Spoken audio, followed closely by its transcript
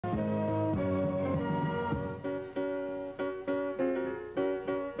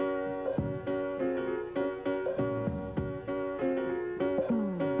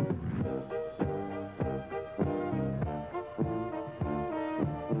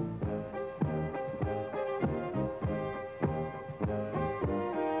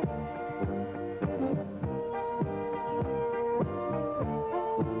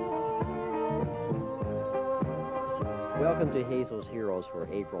Welcome to Hazel's Heroes for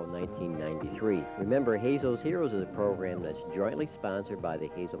April 1993. Remember, Hazel's Heroes is a program that's jointly sponsored by the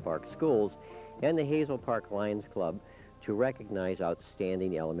Hazel Park Schools and the Hazel Park Lions Club to recognize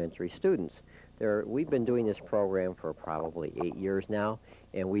outstanding elementary students. We've been doing this program for probably 8 years now,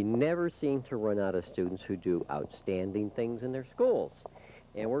 and we never seem to run out of students who do outstanding things in their schools.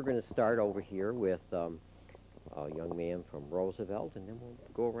 And we're going to start over here with a young man from Roosevelt, and then we'll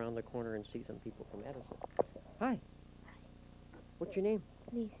go around the corner and see some people from Edison. Hi. What's your name?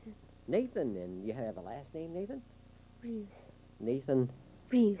 Nathan. Nathan, and you have a last name, Nathan? Rives. Nathan?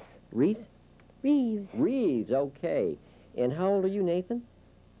 Rives. Reese? Rives. Reeves, okay. And how old are you, Nathan?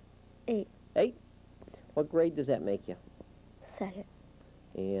 8. 8? What grade does that make you? 2nd.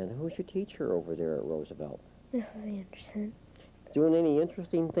 And who's your teacher over there at Roosevelt? Mrs. Anderson. Doing any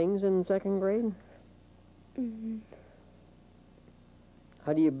interesting things in 2nd grade? Mm-hmm.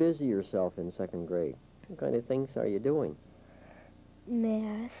 How do you busy yourself in 2nd grade? What kind of things are you doing?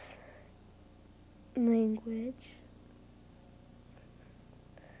 Math. Language.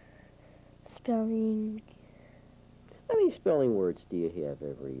 Spelling. How many spelling words do you have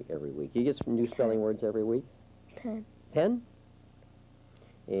every week? You get some new spelling words every week? 10. 10?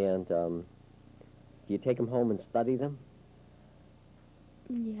 And do you take them home and study them?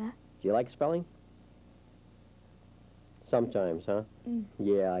 Yeah. Do you like spelling? Sometimes, huh? Mm.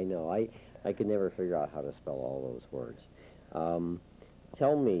 Yeah, I know. I could never figure out how to spell all those words.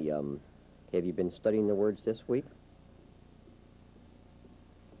 Tell me, have you been studying the words this week?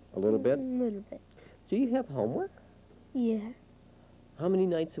 A little bit? A little bit. Do you have homework? Yeah. How many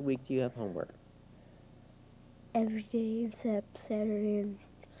nights a week do you have homework? Every day except Saturday and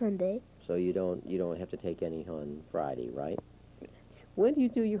Sunday. So you don't have to take any on Friday, right? When do you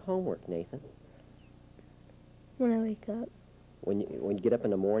do your homework, Nathan? When I wake up. When you get up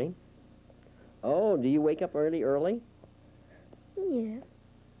in the morning? Oh, do you wake up early? Yeah.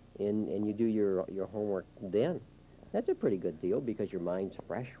 And you do your homework then? That's a pretty good deal because your mind's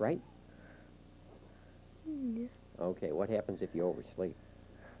fresh, right? Yeah. Okay, what happens if you oversleep?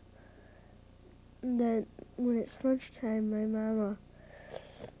 Then when it's lunchtime,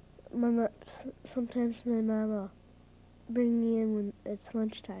 sometimes my mama bring me in when it's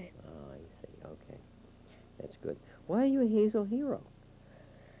lunchtime. Oh, I see. Okay. That's good. Why are you a Hazel hero?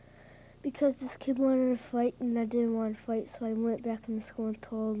 Because this kid wanted to fight and I didn't want to fight, so I went back in the school and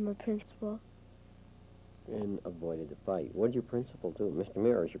told my principal. And avoided the fight. What did your principal do? Mr.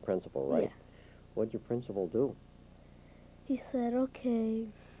 Mirror is your principal, right? Yeah. What did your principal do? He said, okay.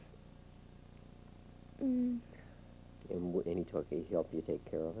 And he helped you take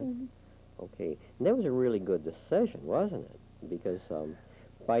care of it? Mm-hmm. Okay. And that was a really good decision, wasn't it? Because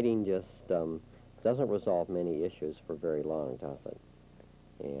fighting just doesn't resolve many issues for very long, does it?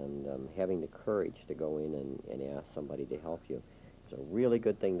 And having the courage to go in and ask somebody to help you is a really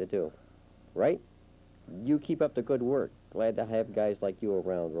good thing to do, right? You keep up the good work. Glad to have guys like you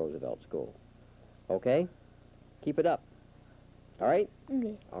around Roosevelt School. Okay? Keep it up. All right?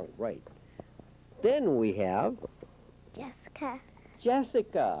 Okay. All right. Then we have Jessica.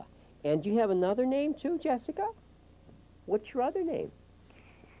 Jessica. And you have another name too, Jessica? What's your other name?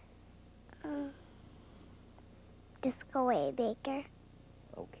 Disco Way Baker.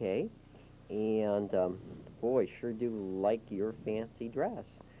 Okay. And, boy, sure do like your fancy dress.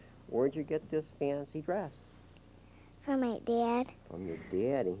 Where'd you get this fancy dress? From my dad. From your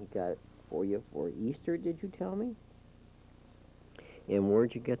dad, and he got it for you for Easter, did you tell me? And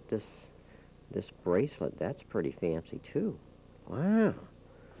where'd you get this bracelet? That's pretty fancy, too. Wow.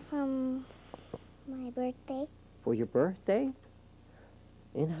 From my birthday. For your birthday?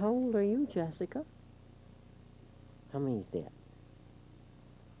 And how old are you, Jessica? How many is that?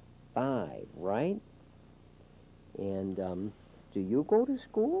 5, right? And, do you go to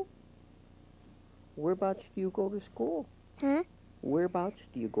school? Whereabouts do you go to school? Huh? Whereabouts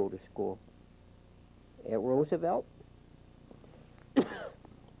do you go to school? At Roosevelt?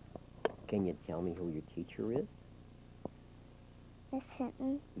 Can you tell me who your teacher is? Miss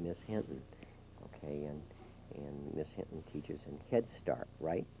Hinton. Miss Hinton. Okay, and Miss Hinton teaches in Head Start,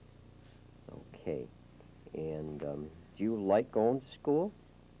 right? Okay. And do you like going to school?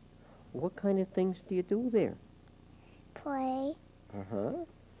 What kind of things do you do there? Play. Uh-huh.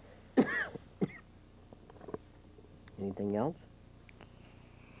 Anything else?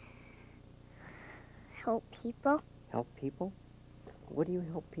 Help people. Help people? What do you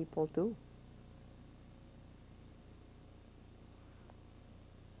help people do?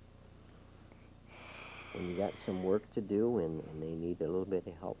 When you got some work to do and they need a little bit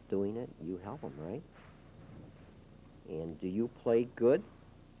of help doing it, you help them, right? And do you play good?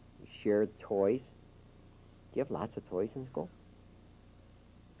 You share toys? you have lots of toys in school?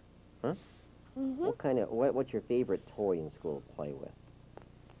 Huh? Mm-hmm. What's your favorite toy in school to play with?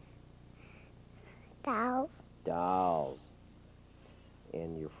 Dolls. Dolls.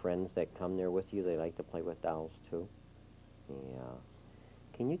 And your friends that come there with you, they like to play with dolls too? Yeah.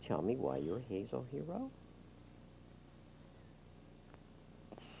 Can you tell me why you're a Hazel hero?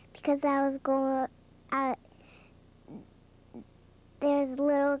 Because I was going out. There's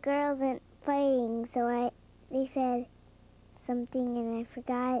little girls and playing, so they said something and I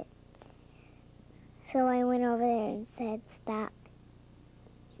forgot. So I went over there and said stop.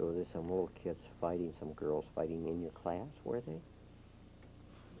 So there's some little kids fighting, some girls fighting in your class, were they?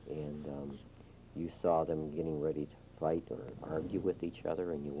 And you saw them getting ready to fight or argue with each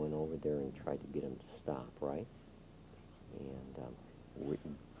other, and you went over there and tried to get them to stop, right? And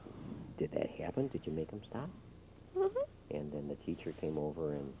did that happen? Did you make them stop? Mm-hmm. And then the teacher came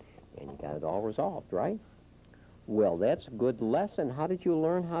over and you got it all resolved, right? Well, that's a good lesson. How did you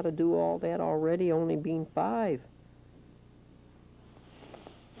learn how to do all that already, only being 5?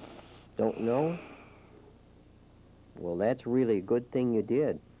 Don't know? Well, that's really a good thing you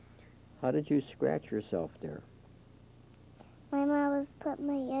did. How did you scratch yourself there? My mom was putting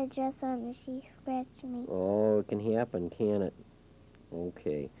my address on and she scratched me. Oh, it can happen, can it?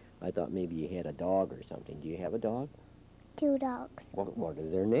 Okay. I thought maybe you had a dog or something. Do you have a dog? 2 dogs. What are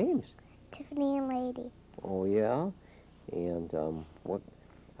their names? Tiffany and Lady. Oh, yeah? And what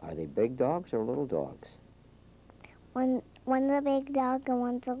are they, big dogs or little dogs? One's a big dog and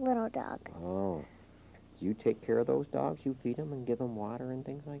one's a little dog. Oh. Do you take care of those dogs? You feed them and give them water and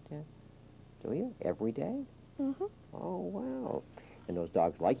things like that? Do you? Every day? Mm-hmm. Oh, wow. And those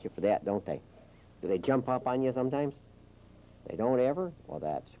dogs like you for that, don't they? Do they jump up on you sometimes? They don't ever? Well,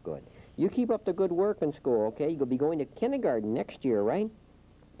 that's good. You keep up the good work in school, okay? You'll be going to kindergarten next year, right?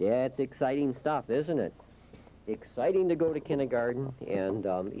 That's exciting stuff, isn't it? Exciting to go to kindergarten, and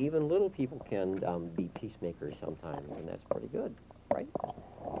even little people can be peacemakers sometimes, and that's pretty good, right?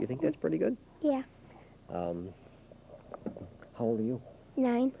 You think that's pretty good? Yeah. How old are you?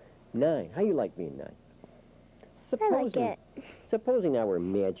 9. 9. How you like being 9? I like it. Supposing I were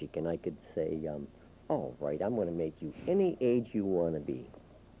magic and I could say, all right, I'm going to make you any age you want to be.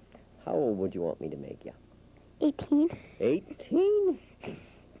 How old would you want me to make you? 18. 18?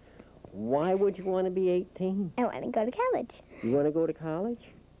 Why would you want to be 18? I want to go to college. You want to go to college?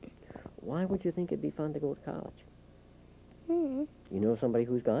 Why would you think it'd be fun to go to college? Hmm. You know somebody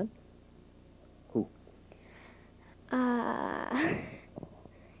who's gone? Who? Can't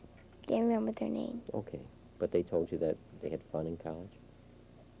remember their name. Okay. But they told you that they had fun in college?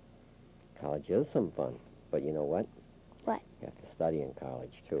 College is some fun. But you know what? What? You have to study in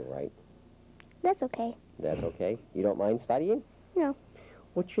college, too, right? That's okay. That's okay? You don't mind studying? No.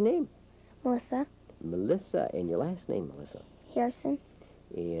 What's your name? Melissa. Melissa. And your last name, Melissa? Harrison.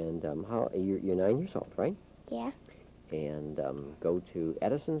 And you're 9 years old, right? Yeah. And go to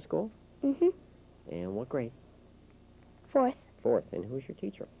Edison school? Mm-hmm. And what grade? 4th. 4th. And who's your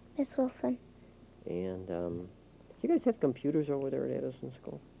teacher? Miss Wilson. And do you guys have computers over there at Edison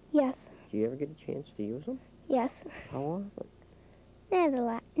school? Yes. Do you ever get a chance to use them? Yes. How often? Not a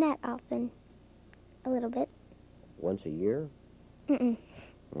lot. Not often. A little bit. Once a year? Mm-mm.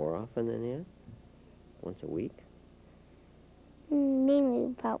 More often than that? Once a week?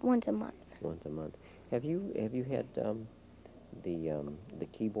 Mainly about once a month. Once a month. Have you had the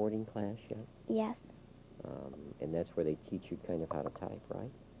keyboarding class yet? Yes. And that's where they teach you kind of how to type,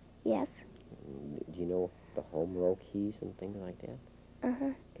 right? Yes. Do you know the home row keys and things like that?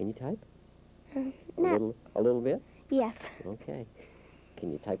 Uh-huh. Can you type? Not. A little bit? Yes. Okay.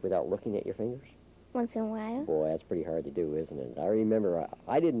 Can you type without looking at your fingers? Once in a while. Boy, that's pretty hard to do, isn't it? I remember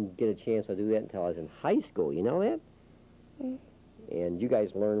I didn't get a chance to do that until I was in high school. You know that? Mm. And you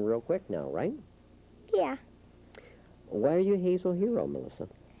guys learn real quick now, right? Yeah. Why are you a Hazel hero, Melissa?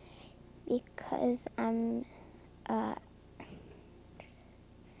 Because I'm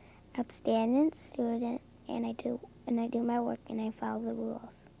outstanding student, and I do my work, and I follow the rules.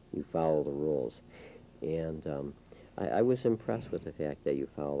 You follow the rules. And I was impressed with the fact that you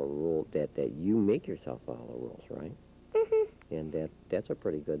follow the rule, that you make yourself follow the rules, right? Mm-hmm. And that's a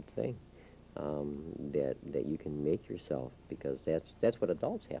pretty good thing, that you can make yourself, because that's what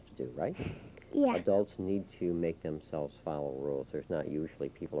adults have to do, right? Yeah. Adults need to make themselves follow rules. There's not usually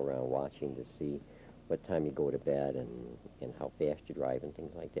people around watching to see what time you go to bed and how fast you drive and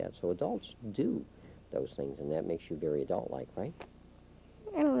things like that. So adults do those things, and that makes you very adult-like, right?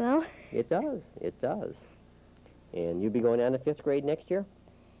 I don't know. It does. It does. And you'll be going on to 5th grade next year?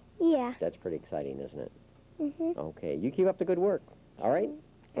 Yeah. That's pretty exciting, isn't it? Mm-hmm. Okay. You keep up the good work. All right?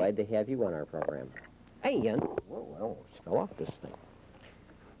 Glad to have you on our program. Hey, Ian. Whoa, I almost fell off this thing.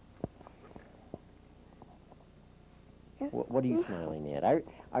 What are you smiling at?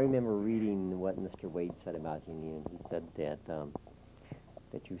 I remember reading what Mr. Wade said about you, and he said that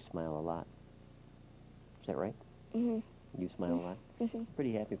that you smile a lot. Is that right? Mm-hmm. You smile a lot? Mm-hmm.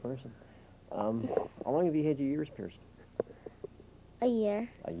 Pretty happy person. How long have you had your ears pierced? A year.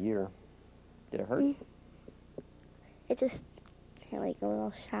 A year. Did it hurt? It just had like a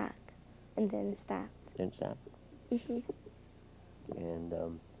little shock, and then stopped. Didn't stop? Mm-hmm. And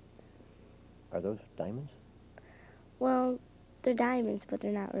are those diamonds? Well, they're diamonds, but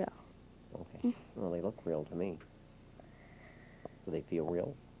they're not real. Okay. Well, they look real to me. Do they feel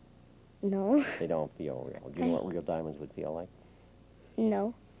real? No. They don't feel real. Do you know what real diamonds would feel like?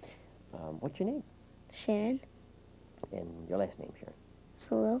 No. What's your name? Charen. And your last name, Charen.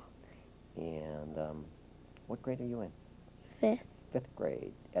 Silew. And what grade are you in? 5th. 5th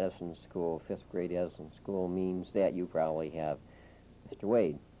grade. Edison School, 5th grade Edison School means that you probably have Mr.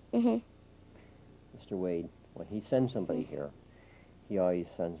 Wade. Mm-hmm. Mr. Wade, when he sends somebody here, he always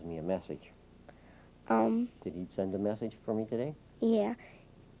sends me a message. Did he send a message for me today? Yeah.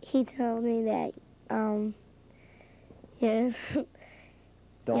 He told me that, yeah.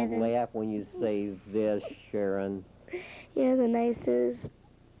 Don't laugh when you say this, Charen. You're the nicest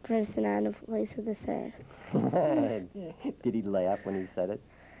person on the face of this earth. Did he laugh when he said it?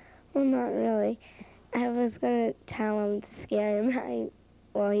 Well, not really. I was going to tell him to scare him.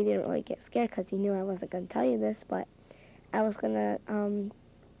 Well, he didn't really get scared because he knew I wasn't going to tell you this, but I was going to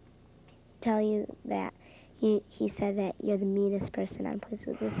tell you that he said that you're the meanest person on place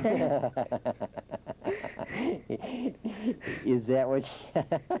of this earth. Is that what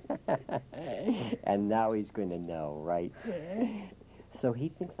And now he's going to know, right? So he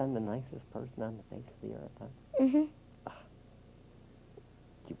thinks I'm the nicest person on the face of the earth, huh? Mm-hmm.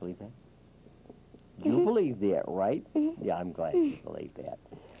 Do you believe that? You believe that, right? Mm-hmm. Yeah, I'm glad you believe that.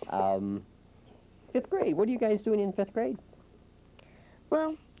 5th grade, what are you guys doing in 5th grade?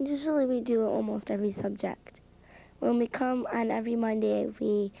 Well, usually we do almost every subject. When we come on every Monday,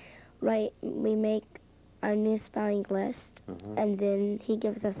 we make our new spelling list, and then he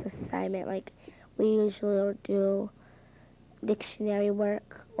gives us an assignment. Like, we usually do dictionary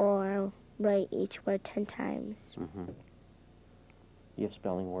work or write each word 10 times. You have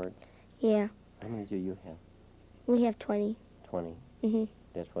spelling words? Yeah. How many do you have? We have 20. 20? Mm-hmm.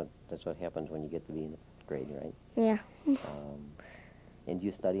 That's what happens when you get to be in the 5th grade, right? Yeah. And do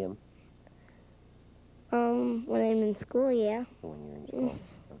you study them? When I'm in school, yeah. When you're in school?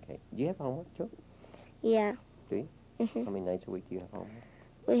 Okay. Do you have homework, too? Yeah. Do you? Mm-hmm. How many nights a week do you have homework?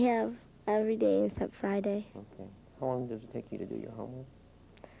 We have every day except Friday. Okay. How long does it take you to do your homework?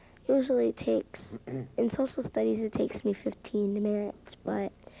 Usually it takes, in social studies it takes me 15 minutes,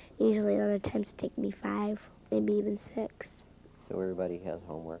 but usually other times it takes me 5, maybe even 6. So everybody has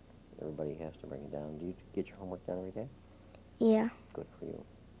homework. Everybody has to bring it down. Do you get your homework done every day? Yeah. Good for you.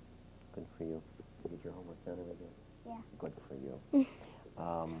 Good for you. You get your homework done every day? Yeah. Good for you.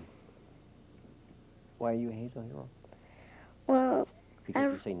 Why are you a Hazel hero? Well,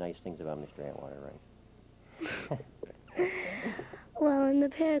 Because you say nice things about Mr. Attwater, right? Well, in the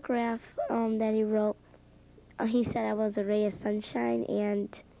paragraph that he wrote, he said I was a ray of sunshine, and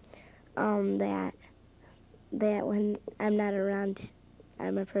that when I'm not around,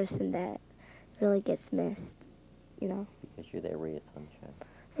 I'm a person that really gets missed, you know. Because you're that ray of sunshine.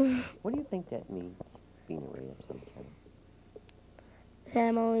 What do you think that means, being a ray of sunshine? That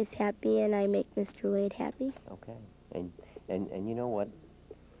I'm always happy, and I make Mr. Wade happy. Okay. And you know what?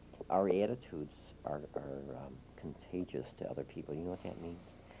 Our attitudes are contagious to other people. You know what that means?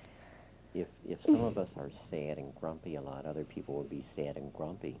 If some of us are sad and grumpy a lot, other people will be sad and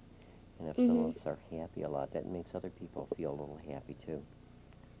grumpy. And if some of us are happy a lot, that makes other people feel a little happy too.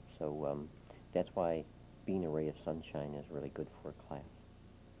 So that's why being a ray of sunshine is really good for a class.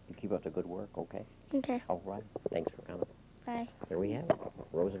 You keep up the good work, okay? Okay. All right. Thanks for coming. Bye. There we have it.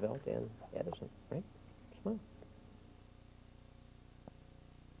 Roosevelt and Edison, right? Smile.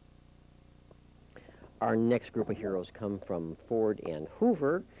 Our next group of heroes come from Ford and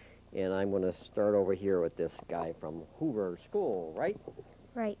Hoover, and I'm going to start over here with this guy from Hoover School, right?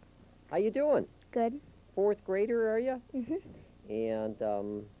 Right. How you doing? Good. 4th grader, are you? Mm-hmm.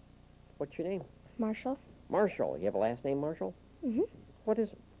 And what's your name? Marshall. Marshall. You have a last name, Marshall? Mm-hmm. What is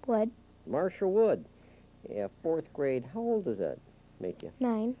it? Wood. Marshall Wood. Yeah, 4th grade. How old does that make you?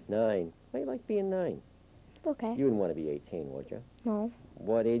 9. 9. How do you like being 9? Okay. You wouldn't want to be 18, would you? No.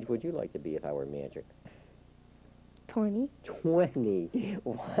 What age would you like to be if I were magic? 20. 20.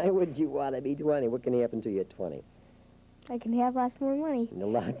 Why would you want to be 20? What can happen to you at 20? I can have lots more money.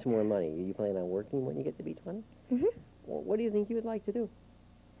 Lots more money. Are you planning on working when you get to be 20? Mm-hmm. Well, what do you think you would like to do?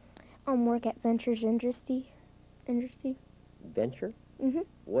 Work at Ventures Industry. Venture? Mm-hmm.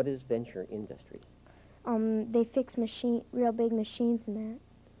 What is Venture Industries? They fix real big machines and that.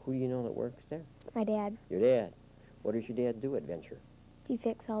 Who do you know that works there? My dad. Your dad. What does your dad do at Venture? He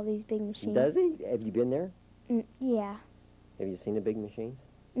fixes all these big machines. Does he? Have you been there? Yeah. Have you seen the big machines?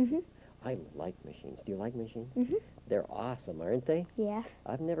 Mm-hmm. I like machines. Do you like machines? Mm-hmm. They're awesome, aren't they? Yeah.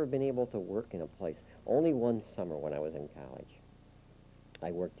 I've never been able to work in a place. Only one summer when I was in college,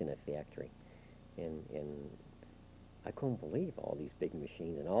 I worked in a factory, and I couldn't believe all these big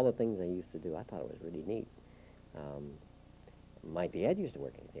machines and all the things I used to do. I thought it was really neat. My dad used to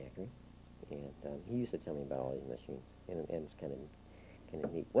work in a factory, and he used to tell me about all these machines, and it's kind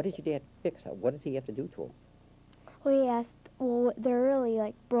of neat. What does your dad fix? What does he have to do to them? Well, he asked. Well, they're really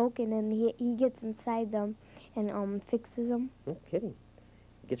like broken, and he gets inside them and fixes them. No kidding.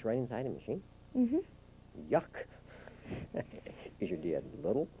 He gets right inside a machine? Mm-hmm. Yuck. Is your dad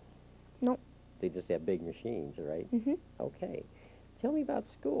little? Nope. They just have big machines, right? Mm-hmm. Okay. Tell me about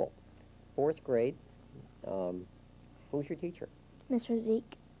school. 4th grade. Who's your teacher? Mr.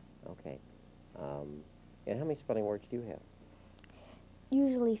 Zeke. Okay. And how many spelling words do you have?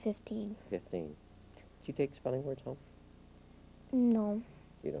 Usually 15. 15. Did you take spelling words home? No.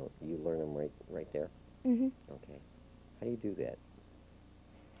 You don't. You learn them right there? Mm-hmm. Okay. How do you do that?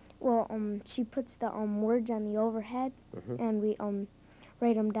 Well, she puts the words on the overhead, Mm-hmm. and we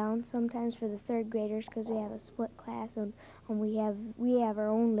write them down sometimes for the 3rd graders because we have a split class, and we have our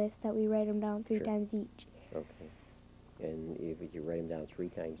own list that we write them down 3 Sure. times each. Okay. And if you write them down 3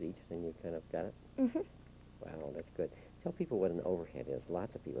 times each, then you kind of got it? Mm-hmm. Wow, that's good. Tell people what an overhead is.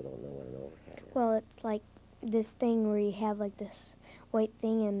 Lots of people don't know what an overhead is. Well, it's like this thing where you have like this white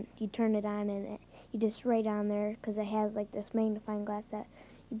thing, and you turn it on, and you just write on there because it has like this magnifying glass that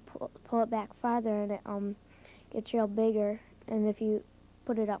you pull it back farther, and it gets real bigger. And if you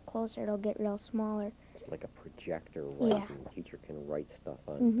put it up closer, it'll get real smaller. It's like a projector, right? Yeah. And the teacher can write stuff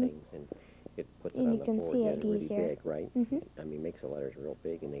on Mhm. things, and it puts it And on you the can board. see Yeah, it they're really easier. big, right? Mhm. I mean, makes the letters real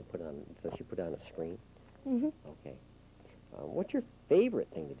big, and they put on. So she put on a screen. Mhm. Okay. What's your favorite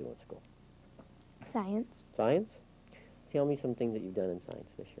thing to do in school? Science. Science? Tell me some things that you've done in science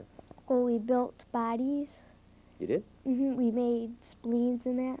this year. Well, we built bodies. You did? Mhm. We made spleens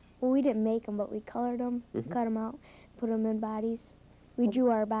and that. Well, we didn't make them, but we colored them, Mhm. cut them out, put them in bodies. We drew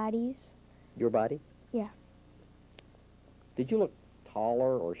our bodies. Your body? Yeah. Did you look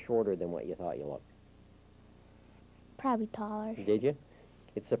taller or shorter than what you thought you looked? Probably taller. Did you?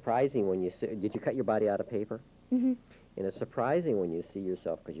 It's surprising when you see. Did you cut your body out of paper? Mhm. And it's surprising when you see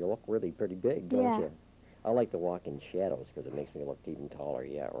yourself because you look really pretty big, don't Yeah. you? I like to walk in shadows because it makes me look even taller.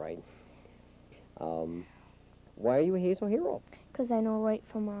 Yeah, right. Why are you a Hazel hero? Because I know right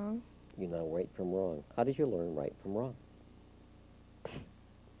from wrong. You know right from wrong. How did you learn right from wrong?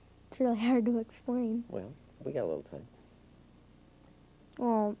 It's really hard to explain. Well, we got a little time.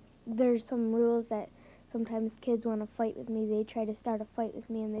 Well, there's some rules that sometimes kids want to fight with me. They try to start a fight with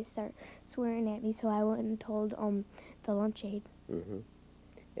me, and they start swearing at me, so I went and told the lunch aide. Mm-hmm.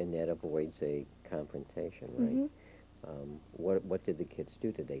 And that avoids a confrontation, right? Mhm. What did the kids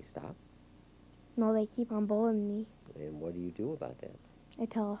do? Did they stop? No, they keep on bullying me. And what do you do about that? I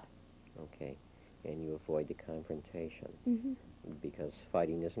tell. Okay. And you avoid the confrontation Mhm. because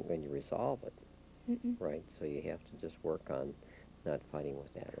fighting isn't going to resolve it, Mm-mm. right? So you have to just work on not fighting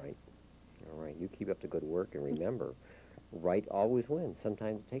with that, right? All right. You keep up the good work, and remember, right always wins.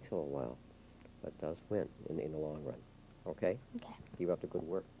 Sometimes it takes a little while, but does win in the long run. Okay? Okay. Keep up the good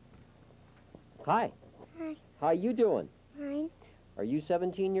work. Hi. Hi. How you doing? Fine. Are you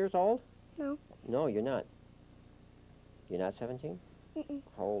 17 years old? No. No, you're not. You're not 17? Mm-mm.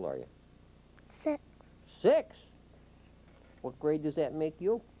 How old are you? 6. 6? What grade does that make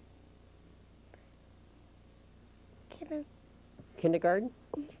you? Kindergarten?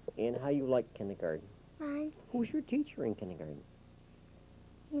 And how you like kindergarten? Fine. Who's your teacher in kindergarten?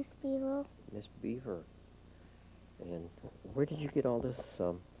 Miss Beaver. Miss Beaver. And where did you get all this,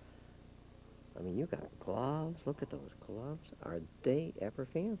 I mean, you got gloves. Look at those gloves. Are they ever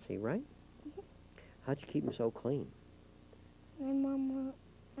fancy, right? Mhm. How'd you keep them so clean? My mama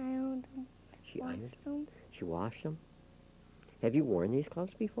ironed them. She ironed them. She washed them? Have you worn these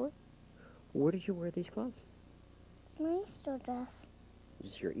gloves before? Where did you wear these gloves? My Easter dress.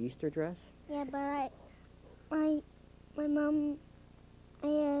 Is this your Easter dress? Yeah, but my mom, I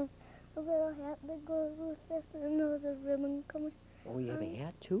have a little hat that goes with this, and there's a ribbon coming. Oh, you have a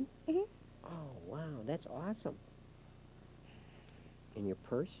hat too? Mhm. Oh, wow, that's awesome. And your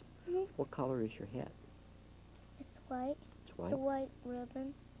purse? Mhm. What color is your hat? It's white. It's white? The white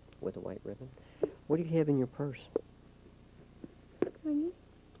ribbon. With a white ribbon? What do you have in your purse? Honey.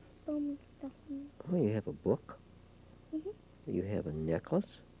 Stuff in it. Oh, you have a book? Mhm. You have a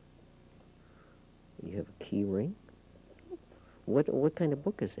necklace? You have a key ring? What kind of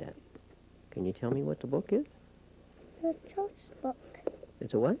book is that? Can you tell me what the book is? It's a church book.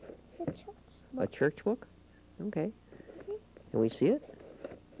 It's a what? It's a church book. A church book? Okay. Can we see it?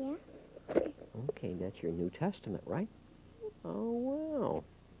 Yeah. Okay, that's your New Testament, right? Oh, wow.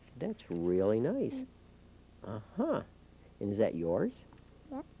 That's really nice. Uh-huh. And is that yours?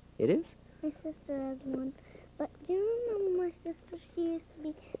 Yeah. It is? My sister has one. But do you remember my sister? She used to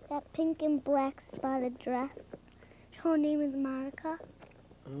be that pink and black spotted dress. Her name is Monica.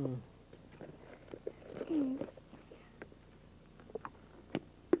 Oh.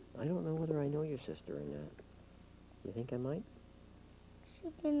 I don't know whether I know your sister or not. You think I might?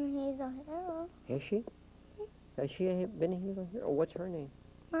 She's been Hazel Hero. Has she? Has she been here? Or what's her name?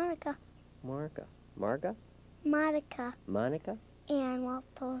 Monica. Marga. Marga? Monica. Monica? And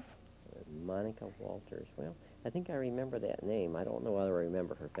Walters. Monica Walters. Well, I think I remember that name. I don't know whether I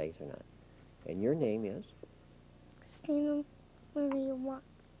remember her face or not. And your name is? Christina Marie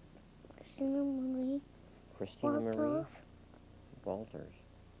Christina Marie Christina Walters. Marie Walters.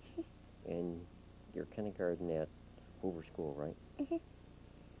 And you're kindergarten at Hoover School, right? Mhm.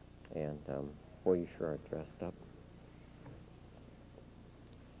 And, boy, you sure are dressed up.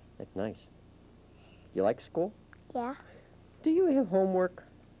 That's nice. You like school? Yeah. Do you have homework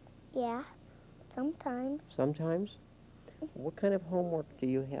Yeah. Sometimes. sometimes? What kind of homework do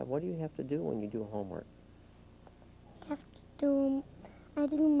you have? What do you have to do when you do homework? I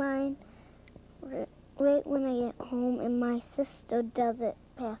do mine right when I get home, and my sister does it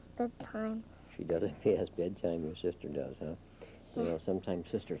past bedtime. She does it past bedtime, your sister does, huh? You Yeah. know, sometimes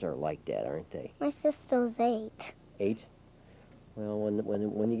sisters are like that, aren't they? My sister's 8. 8? Well,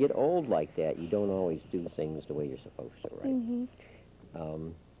 when you get old like that, you don't always do things the way you're supposed to, right? Mm-hmm.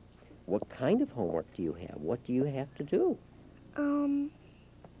 What kind of homework do you have? What do you have to do?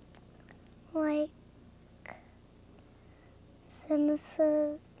 Like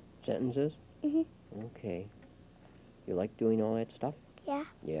sentences. Sentences? Mhm. Okay. You like doing all that stuff? Yeah.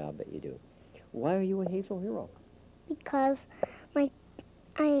 Yeah, I bet you do. Why are you a Hazel hero? Because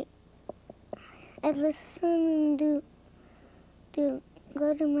I listen to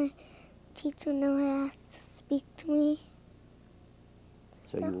go to my teacher now I have to speak to me.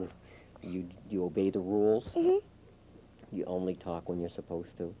 So you obey the rules? Mhm. You only talk when you're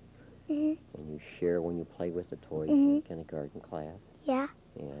supposed to? Mhm. And you share when you play with the toys Mhm. in the kindergarten class? Yeah.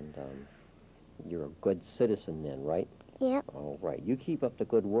 And you're a good citizen then, right? Yep. All right. You keep up the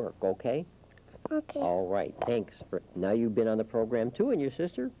good work, okay? Okay. All right. Thanks. Now you've been on the program, too, and your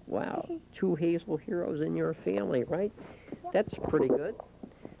sister? Wow. 2 Hazel heroes in your family, right? Yep. That's pretty good.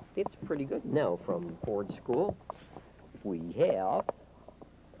 It's pretty good. Now, from Ford School, we have...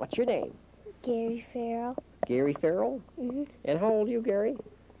 What's your name? Gary Ferrell. Gary Ferrell? Mhm. And how old are you, Gary?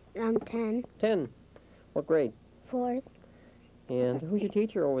 I'm 10. 10. What grade? 4th. And who's your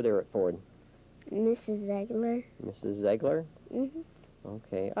teacher over there at Ford? Mrs. Zegler. Mrs. Zegler? Mhm.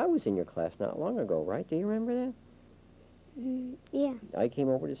 Okay. I was in your class not long ago, right? Do you remember that? Yeah. I came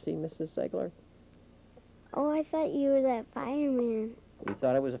over to see Mrs. Zegler. Oh, I thought you were that fireman. You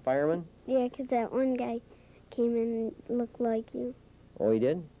thought I was a fireman? Yeah, 'cause that one guy came in and looked like you. Oh, he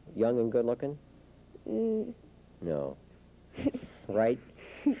did? Young and good looking? Mm. No. Right?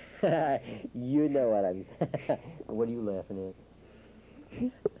 You know what I'm... What are you laughing at?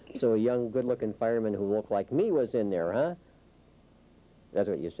 So a young, good-looking fireman who looked like me was in there, huh? That's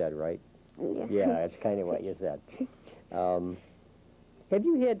what you said, right? Yeah. Yeah, that's kind of what you said. Have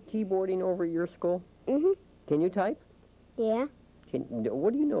you had keyboarding over at your school? Mhm. Can you type? Yeah.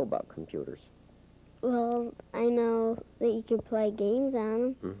 What do you know about computers? Well, I know that you could play games on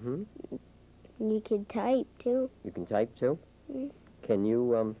them. Mm-hmm. And you could type, too. You can type, too? Mm. Can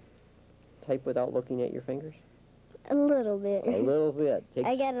you type without looking at your fingers? A little bit. A little bit.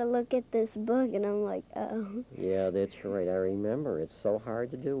 I gotta look at this book, and I'm like, oh. Yeah, that's right. I remember. It's so hard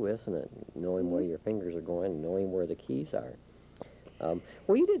to do, isn't it? Knowing where your fingers are going and knowing where the keys are.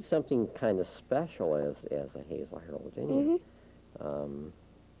 Well, you did something kind of special as a Hazel Herald, didn't you? Mm-hmm.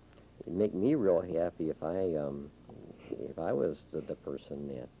 It'd make me real happy if I was the person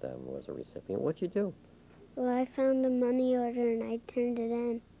that was a recipient. What'd you do? Well, I found a money order, and I turned it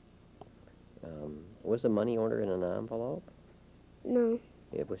in. Was the money order in an envelope? No.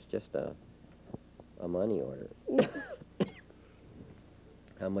 It was just a money order.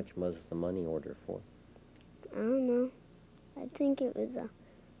 How much was the money order for? I don't know. I think it was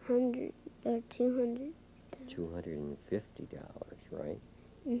 $100 or $200. $250, right?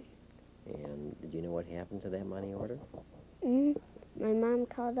 Mm. And do you know what happened to that money order? My mom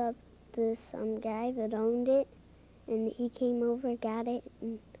called up this guy that owned it, and he came over, got it,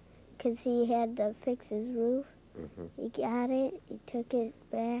 because he had to fix his roof. He got it, he took it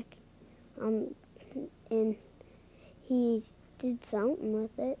back, and he did something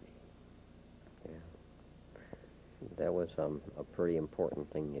with it. That was a pretty important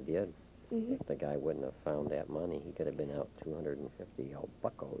thing you did. If the guy wouldn't have found that money, he could have been out 250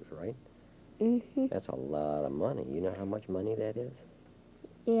 buckos, right? That's a lot of money. You know how much money that is?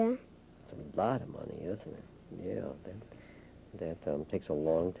 Yeah. It's a lot of money, isn't it? Yeah, that takes a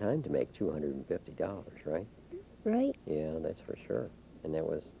long time to make $250, right? Right. Yeah, that's for sure. And that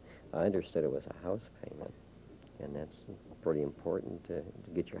was, I understood it was a house payment. And that's pretty important to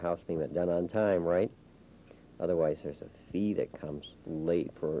get your house payment done on time, right? Otherwise, there's a fee that comes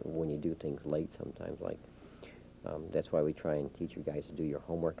late for when you do things late sometimes. Like, that's why we try and teach you guys to do your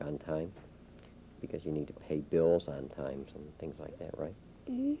homework on time, because you need to pay bills on time and things like that, right?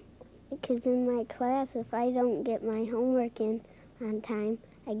 Because in my class, if I don't get my homework in on time,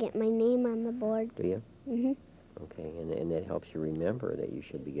 I get my name on the board. Do you? Okay, and that helps you remember that you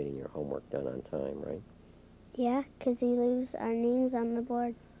should be getting your homework done on time, right? Yeah, because he leaves our names on the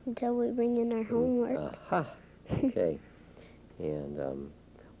board until we bring in our homework. Aha. Okay. And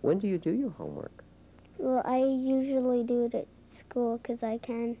when do you do your homework? Well, I usually do it at school because I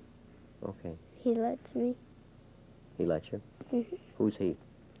can. Okay. He lets me. He lets you? Who's he?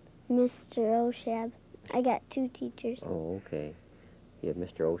 Mr. Oshab. I got 2 teachers. Oh, okay. You have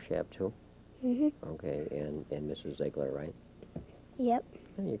Mr. Oshab, too? Okay, and Mrs. Ziegler, right? Yep.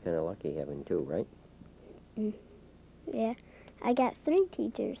 Well, you're kind of lucky having 2, right? Yeah. I got 3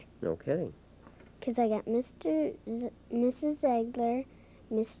 teachers. No kidding. Because I got Mrs. Ziegler,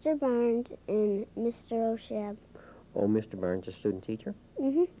 Mr. Barnes, and Mr. Oshab. Oh, Mr. Barnes, a student teacher?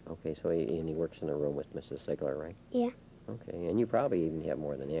 Okay, so he works in a room with Mrs. Ziegler, right? Yeah. Okay, and you probably even have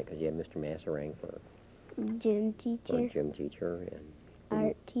more than that, because you have Mr. Masserang for Gym teacher. Gym teacher, and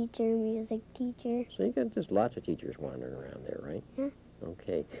art teacher, music teacher. so you got just lots of teachers wandering around there, right? Yeah.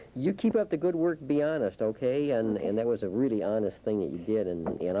 Okay. You keep up the good work, be honest, okay? And that was a really honest thing that you did,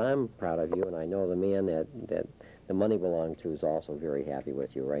 and I'm proud of you, and I know the man that the money belonged to is also very happy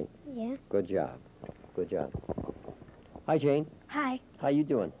with you, right? Yeah. Good job. Good job. Hi, Jane. Hi. How you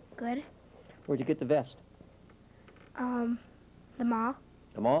doing? Good. Where'd you get the vest? The mall?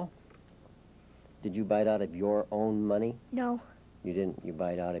 The mall? Did you buy it out of your own money? No. You didn't? You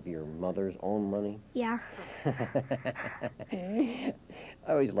buy it out of your mother's own money? Yeah. I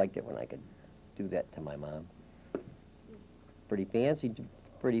always liked it when I could do that to my mom. Pretty fancy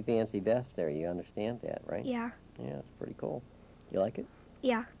vest there. You understand that, right? Yeah. Yeah, it's pretty cool. You like it?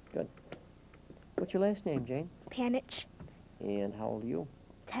 Yeah. Good. What's your last name, Jane? Panich. And how old are you?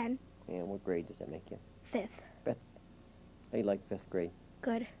 10. And what grade does that make you? 5th. How you like 5th grade?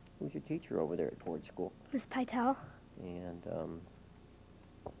 Good. Who's your teacher over there at Ford School? Miss Pytel. And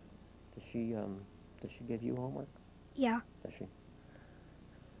does she give you homework? Yeah. Does she?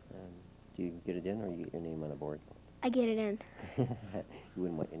 Do you get it in, or you get your name on the board? I get it in. You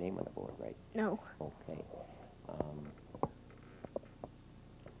wouldn't want your name on the board, right? No. Okay.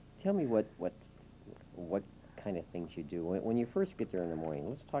 Tell me what kind of things you do when you first get there in the morning.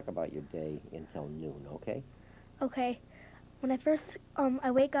 Let's talk about your day until noon, okay? Okay. When I first,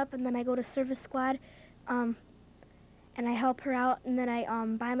 I wake up and then I go to service squad, and I help her out, and then I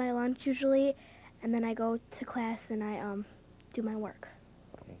buy my lunch usually, and then I go to class and I do my work.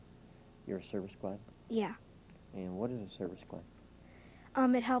 Okay. You're a service squad? Yeah. And what is a service squad?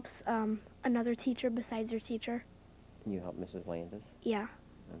 It helps another teacher besides your teacher. Can you help Mrs. Landis? Yeah.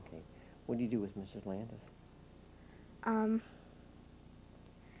 Okay. What do you do with Mrs. Landis?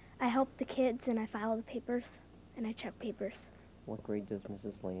 I help the kids and I file the papers and I check papers. What grade does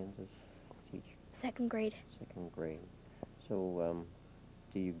Mrs. Landis teach? 2nd grade. 2nd grade. So,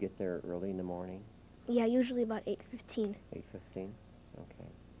 do you get there early in the morning? Yeah, usually about 8:15. 8:15? Okay.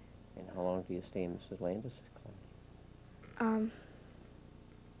 And how long do you stay in Mrs. Landis' class?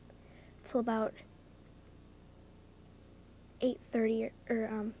 Till about 8:30 or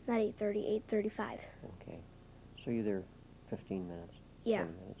not 8:30, 8:35. Okay. So you're there 15 minutes? Yeah.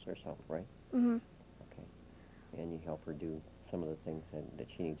 10 minutes or so, right? Okay. And you help her do some of the things that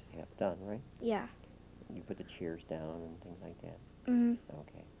she needs to have done, right? Yeah. You put the chairs down and things like that?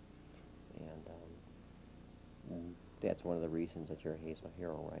 Okay. And that's one of the reasons that you're a Hazel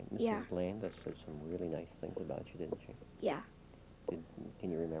hero, right? Yeah. Mrs. Landis said some really nice things about you, didn't she? Yeah.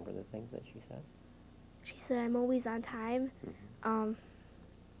 Can you remember the things that she said? She said I'm always on time, and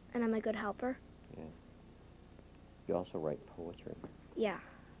I'm a good helper. Yeah. You also write poetry. Yeah.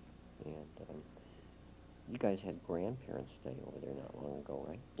 And you guys had grandparents stay over there not long ago,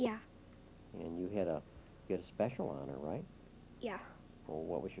 right? Yeah. And you had a special honor, right? Yeah. Well,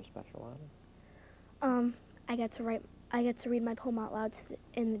 what was your special honor? I get to read my poem out loud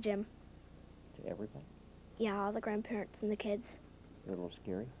in the gym. To everybody? Yeah, all the grandparents and the kids. A little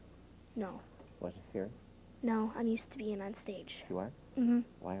scary? No. Wasn't scary? No, I'm used to being on stage. You are? Mm-hmm.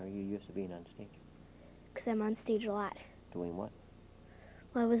 Why are you used to being on stage? Because I'm on stage a lot. Doing what?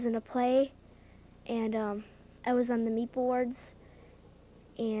 Well, I was in a play, and I was on the Meep Awards,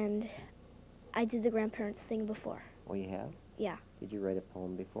 and I did the grandparents thing before. Oh, you have? Yeah. Did you write a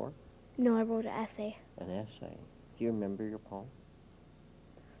poem before? No, I wrote an essay. An essay. Do you remember your poem?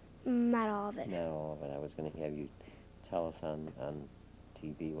 Not all of it. Not all of it. I was going to have you tell us on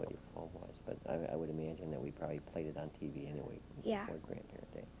TV what your poem was, but I would imagine that we probably played it on TV anyway. Yeah. Before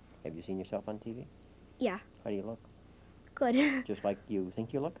Grandparent Day. Have you seen yourself on TV? Yeah. How do you look? Good. Just like you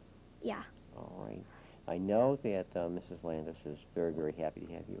think you look? Yeah. All right. I know that Mrs. Landis is very, very happy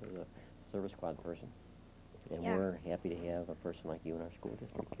to have you as a service squad person. And Yeah. we're happy to have a person like you in our school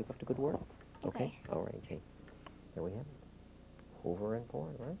district. Keep up the good work. Okay. All right, Jane. There we have it. Hoover and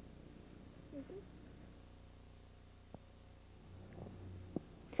Cory, right?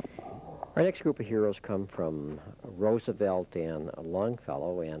 Our next group of heroes come from Roosevelt and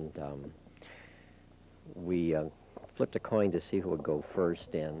Longfellow, and we flipped a coin to see who would go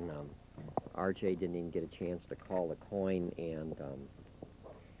first, and RJ didn't even get a chance to call the coin, and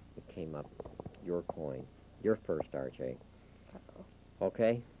it came up your coin. You're first, RJ.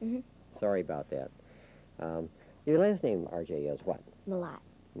 Okay? Mhm. Sorry about that. Your last name, RJ, is what? Malott.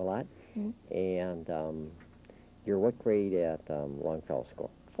 Malott? Mhm. And you're what grade at Longfellow School?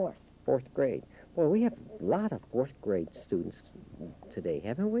 4th. 4th grade. Well, we have a lot of 4th grade students today,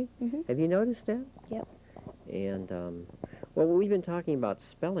 haven't we? Mhm. Have you noticed that? Yep. And, well, we've been talking about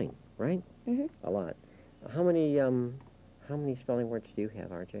spelling, right? Mhm. A lot. How many spelling words do you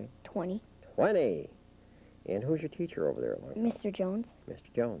have, RJ? 20. 20. And who's your teacher over there at Longfellow? Mr. Jones.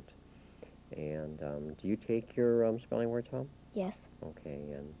 Mr. Jones. And do you take your spelling words home? Yes.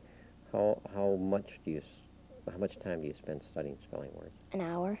 Okay. And how much time do you spend studying spelling words? An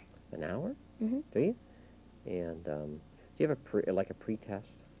hour. An hour? Mhm. Do you? And do you have a pre-test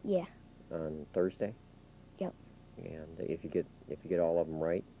Yeah. on Thursday? Yep. And if you get all of them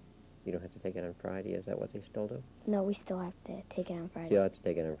right, you don't have to take it on Friday. Is that what they still do? No, we still have to take it on Friday. You have to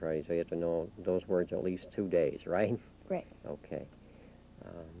take it on Friday, so you have to know those words at least 2 days, right? Right. Okay.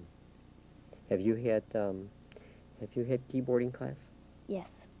 Have you had keyboarding class? Yes.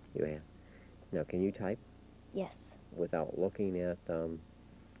 You have. Now, can you type Yes. without looking at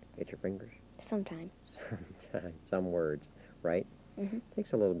your fingers? Sometimes. Sometimes, some words, right? Mhm.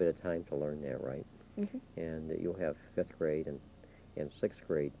 Takes a little bit of time to learn that, right? Mhm. And you'll have 5th grade and 6th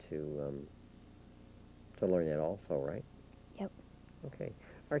grade to learn that also, right? Yep. Okay.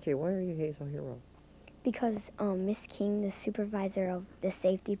 RJ, why are you Hazel Hero? Because Miss King, the supervisor of the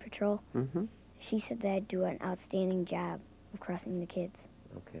safety patrol, Mm-hmm. she said that I'd do an outstanding job of crossing the kids.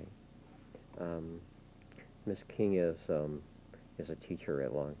 Okay. Miss King is a teacher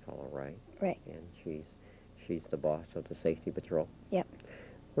at Longfellow, right? Right. And she's the boss of the safety patrol. Yep.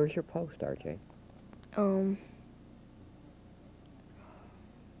 Where's your post, RJ?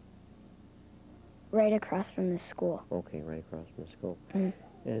 Right across from the school. Okay, right across from the school. Mhm.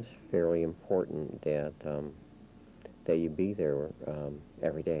 And it's fairly important that you be there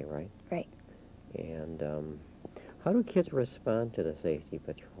every day, right? Right. And how do kids respond to the safety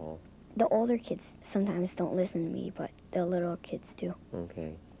patrol? The older kids sometimes don't listen to me, but the little kids do.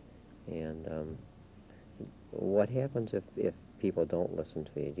 Okay. And what happens if people don't listen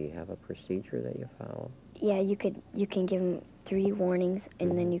to you? Do you have a procedure that you follow? Yeah, you can give them 3 warnings,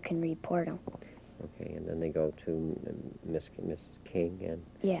 and then you can report them. Okay, and then they go to Mrs. King, and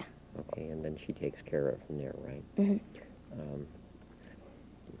Yeah. okay, and then she takes care of it from there, right? Mhm.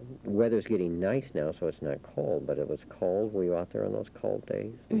 Weather's getting nice now, so it's not cold, but it was cold. Were you out there on those cold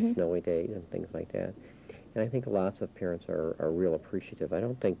days, and snowy days, and things like that? And I think lots of parents are real appreciative. I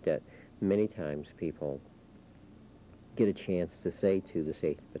don't think that many times people get a chance to say to the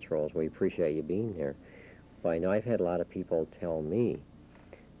safety patrols, we appreciate you being there. But I know I've had a lot of people tell me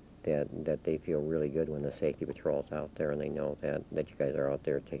that they feel really good when the safety patrol's out there and they know that you guys are out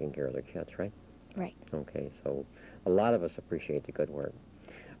there taking care of their kids, right? Right. Okay, so a lot of us appreciate the good work.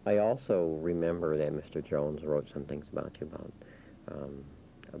 I also remember that Mr. Jones wrote some things about you,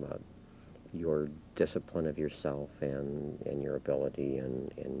 about your discipline of yourself and your ability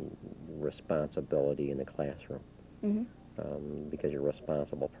and responsibility in the classroom. Mhm. Because you're a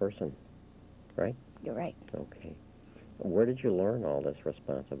responsible person, right? You're right. Okay. Where did you learn all this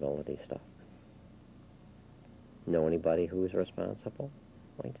responsibility stuff? Know anybody who's responsible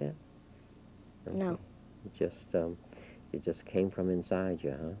like that? Okay. No. It just came from inside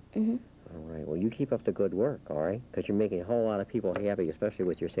you, huh? Mm-hmm. All right. Well, you keep up the good work, all right? Because you're making a whole lot of people happy, especially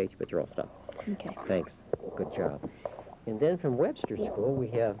with your safety patrol stuff. Okay. Thanks. Good job. And then from Webster School, we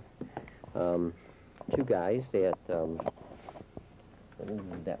have two guys that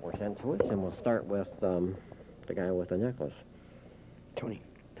were sent to us, and we'll start with the guy with the necklace. Tony.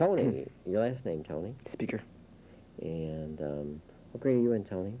 Tony. Your last name, Tony. Speaker. And what grade are you in,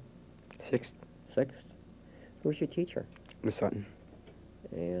 Tony? 6th. 6th? Who's your teacher? Miss Sutton.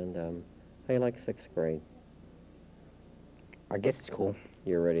 And how you like 6th grade? I guess it's cool.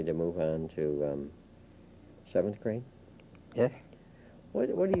 You're ready to move on to 7th grade? Yeah. What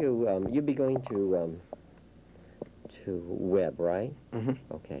do you, you'd be going to Webb, right?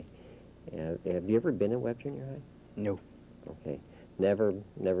 Mm-hmm. Okay. Have you ever been at Webb Junior High? No. Okay. Never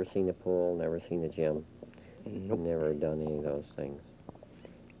seen the pool, never seen the gym? Nope. Never done any of those things.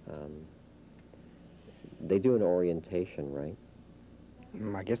 They do an orientation, right?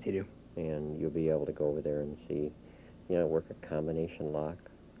 I guess they do. And you'll be able to go over there and see, work a combination lock.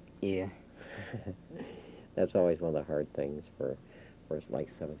 Yeah. That's always one of the hard things for like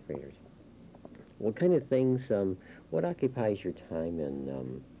 7th graders. What kind of things, what occupies your time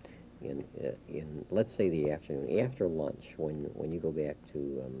in let's say the afternoon, after lunch, when you go back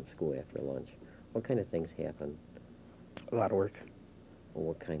to school after lunch? What kind of things happen? A lot of work. Well,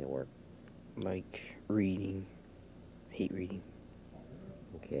 what kind of work? Like reading. Hate reading.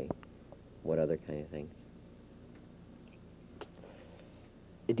 Okay. What other kind of things?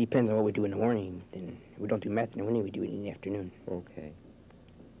 It depends on what we do in the morning. Then we don't do math in the morning, we do it in the afternoon. Okay.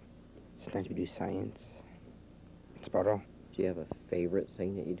 Sometimes we do science. That's about all. Do you have a favorite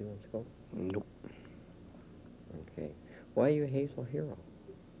thing that you do in school? Nope. Okay. Why are you a Hazel hero?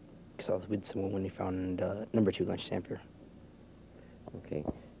 Because I was with someone when they found number 2 lunch sampler. Okay.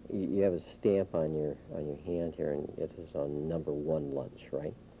 You have a stamp on your hand here, and it is on number 1 lunch,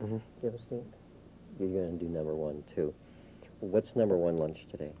 right? Mm-hmm. Do you have a stamp? You're going to do number 1, too. What's number 1 lunch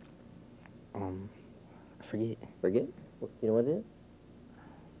today? I forget. Forget? You know what it is?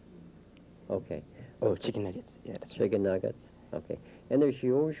 Okay. Oh, chicken nuggets. Yeah, that's right. Chicken nuggets? Okay. And there's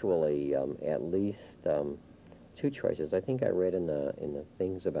usually at least 2 choices. I think I read in the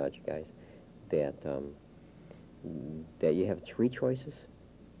things about you guys that you have 3 choices?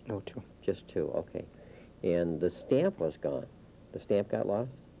 No, 2. Just 2, okay. And the stamp was gone. The stamp got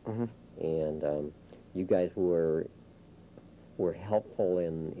lost? Mm-hmm. And you guys were helpful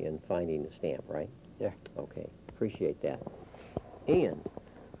in finding the stamp, right? Yeah. Okay. Appreciate that. And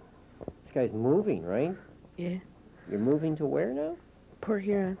this guy's moving, right? Yeah. You're moving to where now? Port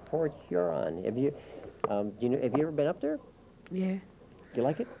Huron. Port Huron. Have you have you ever been up there? Yeah. Do you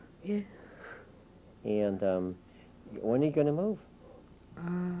like it? Yeah. And when are you going to move?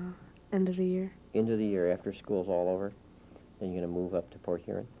 End of the year. End of the year, after school's all over? Then you're going to move up to Port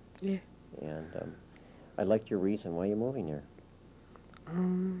Huron? Yeah. And I liked your reason. Why are you moving there?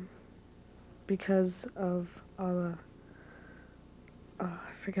 Because of all the, I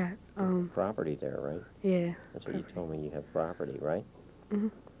forgot. Property there, right? Yeah. That's what you told me. You have property, right? Mm-hmm.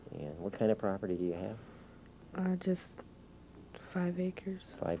 And what kind of property do you have? Just 5 acres.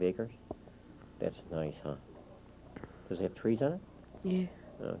 5 acres? That's nice, huh? Does it have trees on it? Yeah.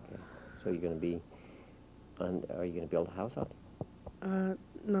 Okay. So you're going to be are you going to build a house out there?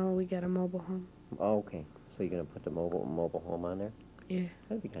 No, we got a mobile home. Oh, okay. So you're going to put the mobile home on there? Yeah.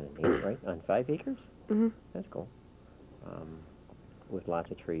 That'd be kind of neat, right? On 5 acres? Mm-hmm. That's cool. With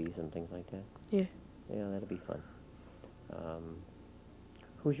lots of trees and things like that? Yeah. Yeah, that'd be fun.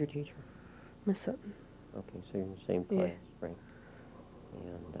 Who's your teacher? Miss Sutton. Okay, so you're in the same class, right?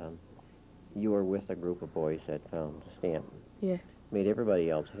 And you were with a group of boys that found the stamp. Yeah. Made everybody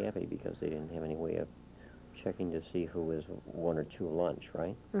else happy because they didn't have any way of checking to see who was 1 or 2 lunch,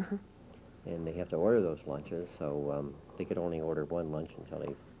 right? Uh-huh. And they have to order those lunches, so they could only order 1 lunch until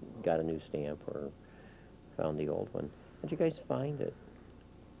they got a new stamp or found the old one. How'd you guys find it?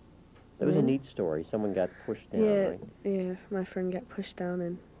 That was a neat story. Someone got pushed down, Yeah, right? yeah. My friend got pushed down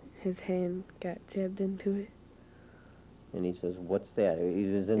and his hand got jabbed into it. And he says, "What's that?"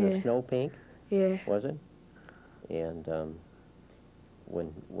 It was in the snow pink, Yeah. was it? And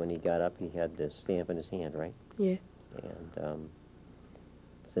when he got up, he had this stamp in his hand, right? Yeah. And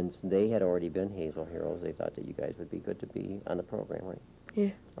since they had already been Hazel Heroes, they thought that you guys would be good to be on the program, right?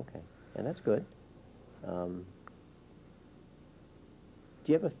 Yeah. Okay, and that's good.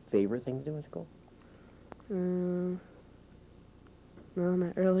 Do you have a favorite thing to do in school? No,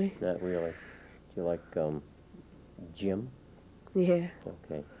 not really. Not really. Do you like gym? Yeah,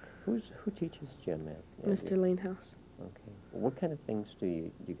 Okay. Who teaches gym at Mr. Lanehouse. Okay. What kind of things do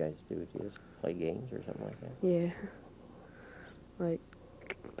you guys do? Do you just play games or something like that? Yeah, like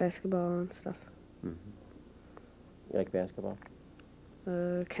basketball and stuff. You like basketball?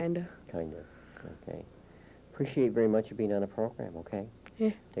 Kinda. Kind of. Okay. Appreciate very much you being on the program, okay?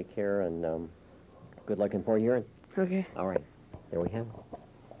 Yeah. Take care, and good luck in 4th year. Okay. All right. There we have it.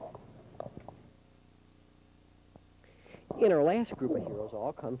 In our last group of heroes,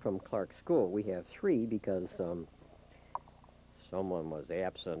 all come from Clark School. We have 3 because someone was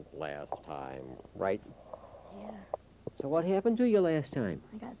absent last time, right? Yeah, So what happened to you last time?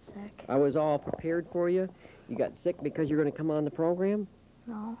 I got sick. I was all prepared for you. You got sick because you're going to come on the program?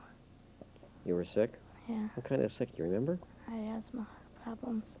 No, You were sick? yeah, What kind of sick, do you remember? I had asthma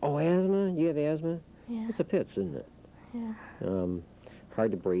problems. Oh, asthma? You have asthma? Yeah, It's a pits, isn't it? yeah.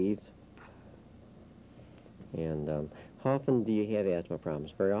 Hard to breathe. And how often do you have asthma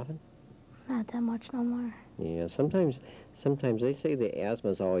problems? Very often? Not that much no more. Yeah, sometimes they say the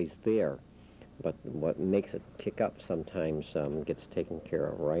asthma's always there, but what makes it kick up sometimes gets taken care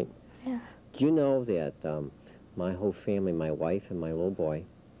of, right? Yeah. Do you know that my whole family, my wife and my little boy,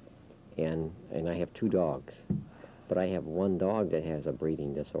 and I have 2 dogs, but I have 1 dog that has a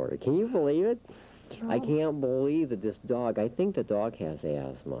breathing disorder. Can you believe it? I No. can't believe that this dog, I think the dog has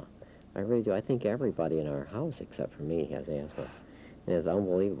asthma. I really do. I think everybody in our house except for me has asthma. And it's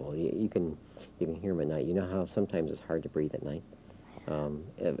unbelievable. You can hear him at night. You know how sometimes it's hard to breathe at night?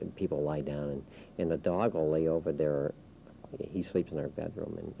 People lie down, and the dog will lay over there. He sleeps in our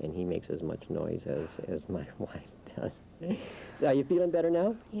bedroom, and he makes as much noise as my wife does. So are you feeling better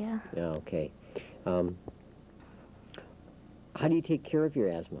now? Yeah, Yeah, okay. How do you take care of your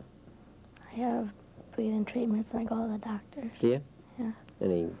asthma? I have breathing treatments and I go to the doctors. Do you? Yeah.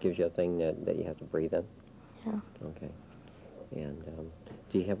 And he gives you a thing that you have to breathe in? Yeah. Okay. And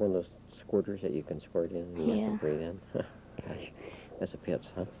do you have one of those squirters that you can squirt in and you have Yeah. to breathe in? Gosh, that's a pits,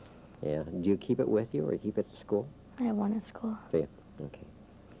 huh? Yeah. Do you keep it with you or you keep it at school? I have one at school. Do you? Okay.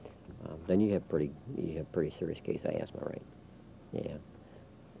 Then you have pretty serious case of asthma, right? Yeah.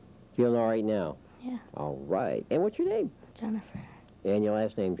 Feeling all right now? Yeah. All right. And what's your name? Jennifer And your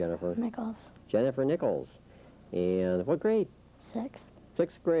last name, Jennifer? Nichols, Jennifer Nichols. And what grade? 6th.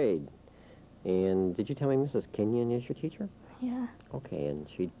 6th grade. And did you tell me Mrs. Kenyon is your teacher? Yeah. Okay, and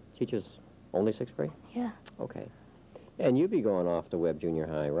she teaches only 6th grade? Yeah. Okay. And you'd be going off to Webb Junior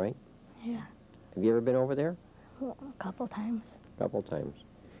High, right? Yeah. Have you ever been over there? Well, a couple times. A couple times.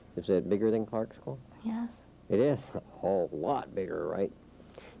 Is it bigger than Clark School? Yes. It is. A whole lot bigger, right?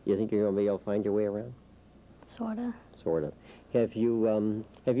 You think you're going to be able to find your way around? Sorta. Sort of. Have you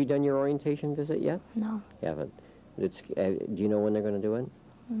done your orientation visit yet? No. Haven't. Do you know when they're going to do it?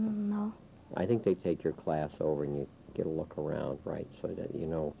 No. I think they take your class over and you get a look around, right, so that you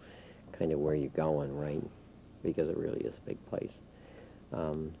know kind of where you're going, right? Because it really is a big place.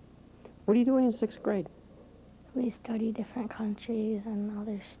 What are you doing in 6th grade? We study different countries and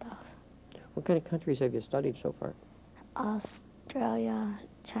other stuff. What kind of countries have you studied so far? Australia,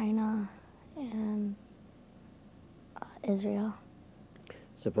 China, and Israel.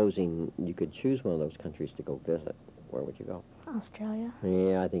 Supposing you could choose one of those countries to go visit, where would you go? Australia.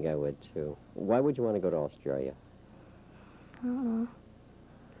 Yeah, I think I would too. Why would you want to go to Australia? I don't know.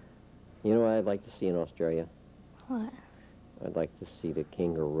 You know what I'd like to see in Australia? What? I'd like to see the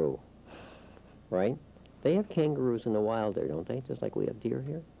kangaroo. Right? They have kangaroos in the wild there, don't they? Just like we have deer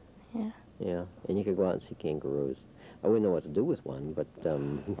here? Yeah. Yeah, and you could go out and see kangaroos. I wouldn't know what to do with one, but,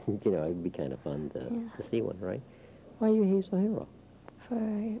 you know, it'd be kind of fun to see one, right? Why are you Hazel Hero?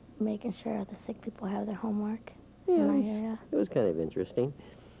 For making sure the sick people have their homework Yeah, in our area. it was kind of interesting.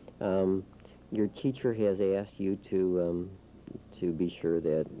 Your teacher has asked you to be sure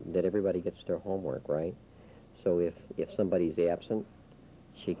that everybody gets their homework, right? So if somebody's absent,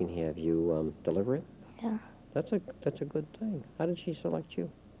 she can have you deliver it? Yeah. That's a good thing. How did she select you?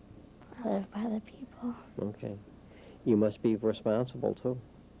 Other people. Okay. You must be responsible, too,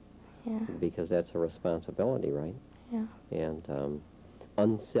 Yeah. because that's a responsibility, right? Yeah. And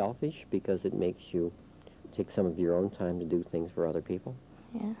unselfish, because it makes you take some of your own time to do things for other people.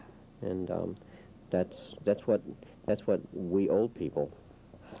 Yeah. And that's what we old people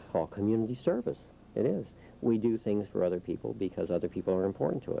call community service. It is. We do things for other people because other people are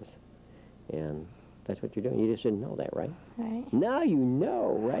important to us. And that's what you're doing. You just didn't know that, right? Right. Now you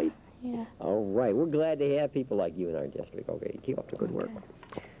know, right? Yeah. All right. We're glad to have people like you in our district. Okay, keep up the good work.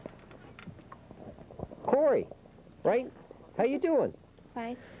 Okay. Cory, right? How you doing?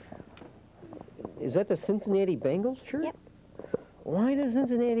 Fine. Is that the Cincinnati Bengals shirt? Yep. Why the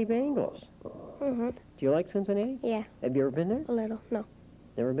Cincinnati Bengals? Mm-hmm. Do you like Cincinnati? Yeah. Have you ever been there? A little. No.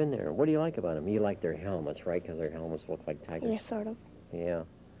 Never been there. What do you like about them? You like their helmets, right? Because their helmets look like tigers. Yeah, sort of. Yeah.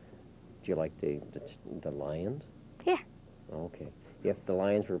 Do you like the Lions? Yeah. Okay. If the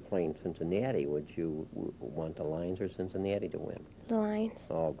Lions were playing Cincinnati, would you want the Lions or Cincinnati to win? The Lions.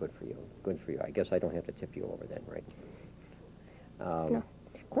 Oh, good for you. Good for you. I guess I don't have to tip you over then, right? No.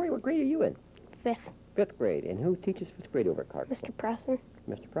 Cory, what grade are you in? 5th. 5th grade. And who teaches 5th grade over at Clark? Mr. Preston.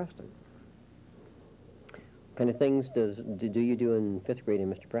 Mr. Preston. What kind of things do you do in 5th grade in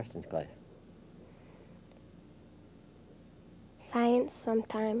Mr. Preston's class? Science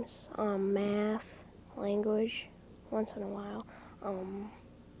sometimes. Math. Language. Once in a while.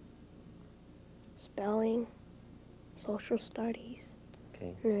 Spelling. Social studies.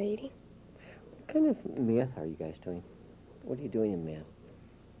 Okay. And reading. What kind of math are you guys doing? What are you doing in math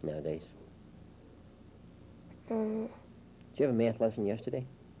nowadays? Did you have a math lesson yesterday?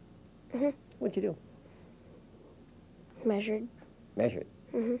 Mhm. What'd you do? Measured. Measured.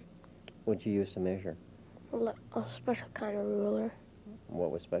 Mhm. What'd you use to measure? A special kind of ruler.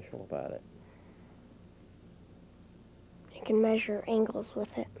 What was special about it? You can measure angles with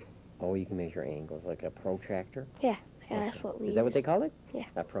it. Oh, you can measure angles, like a protractor? Yeah, that's what we Is that what use. they call it? Yeah.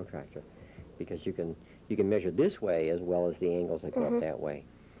 A protractor. Because you can measure this way as well as the angles that go up that way.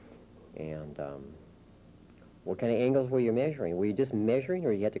 And what kind of angles were you measuring? Were you just measuring,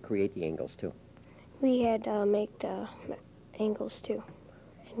 or you had to create the angles too? We had to make the angles too,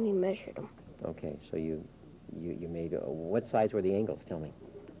 and we measured them. Okay, so you made, what size were the angles? Tell me.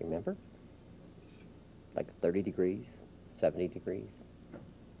 Remember? Like 30 degrees, 70 degrees?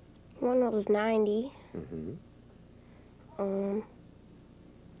 One was 90. Mm-hmm.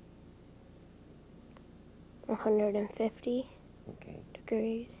 150 Okay.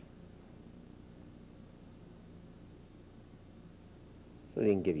 degrees. So they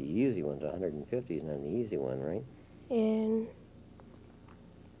didn't give you easy ones. 150 is not an easy one, right? And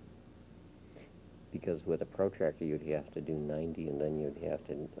Because with a protractor, you'd have to do 90, and then you'd have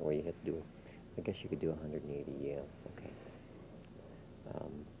to, or you have to do, I guess you could do 180, yeah, okay.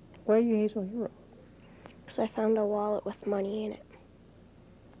 Why are you Hazel Hero? because I found a wallet with money in it.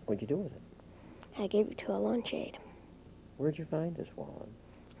 What'd you do with it? I gave it to a lunch aide Where'd you find this wallet?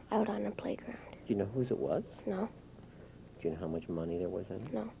 out on the playground. Do you know whose it was? No, Do you know how much money there was in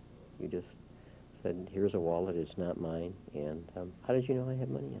it? No. You just said, here's a wallet, it's not mine, and how did you know I had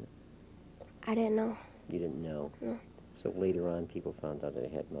money in it? I didn't know. You didn't know? No. So later on, people found out that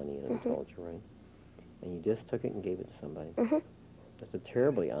it had money in it and told you, right? And you just took it and gave it to somebody. Mhm. That's a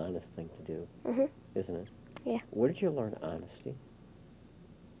terribly honest thing to do, Mhm. isn't it? Yeah. Where did you learn honesty?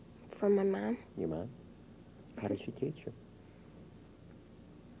 From my mom. Your mom? How did she teach you?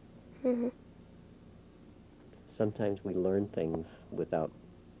 Mhm. Sometimes we learn things without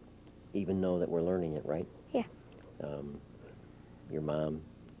even know that we're learning it, right? Yeah. Your mom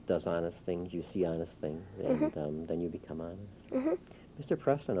does honest things, you see honest things, and then you become honest. Mhm. Mr.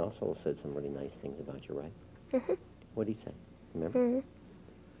 Preston also said some really nice things about you, right? Mhm. What did he say? Remember? Mhm.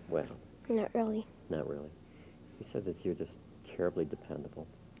 Well, Not really. not really. He said that you're just terribly dependable.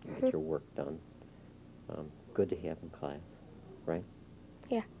 You get your work done. Good to have in class, right?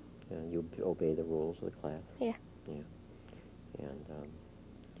 Yeah. You obey the rules of the class. Yeah. Yeah. And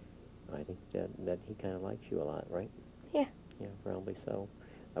I think that he kind of likes you a lot, right? Yeah. Yeah, probably so.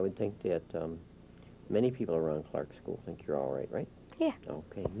 I would think that many people around Clark School think you're all right, right? Yeah.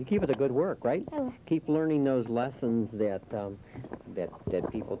 Okay. You keep up the good work, right? I will. Keep learning those lessons that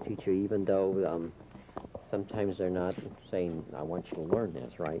people teach you, even though sometimes they're not saying, I want you to learn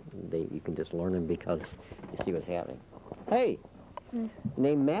this, right? You can just learn them because you see what's happening. Hey,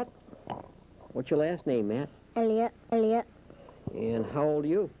 name Matt? What's your last name, Matt? Elliott. And how old are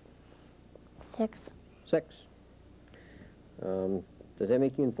you? 6. 6. Does that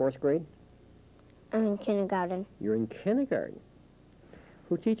make you in 4th grade? I'm in kindergarten. You're in kindergarten.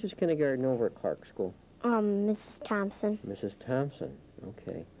 Who teaches kindergarten over at Clark School? Mrs. Thompson. Mrs. Thompson.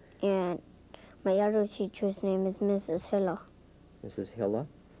 Okay. And my other teacher's name is Mrs. Hiller. Mrs. Hilla?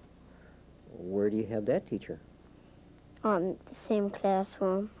 Where do you have that teacher? The same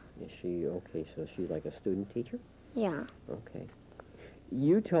classroom. Is she, okay, so she's like a student teacher? Yeah. Okay.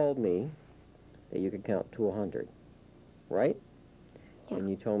 You told me that you could count to 100, right? Yeah. And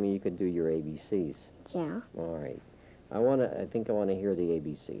you told me you could do your ABCs. Yeah. All right. I think I want to hear the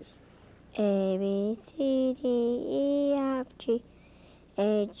ABCs. A, B, C, D, E, F, G,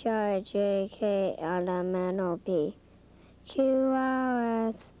 H, I, J, K, L, M, N, O, P, Q, R,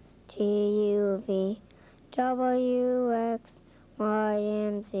 S, T, U, V, W, X, Y,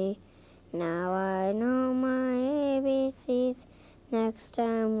 and Z. Now I know my ABCs. Next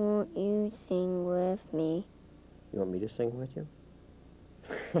time, won't you sing with me? You want me to sing with you?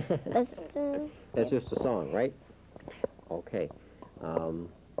 That's, That's just a song, right? Okay.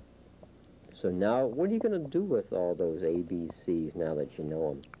 So now, what are you going to do with all those ABCs now that you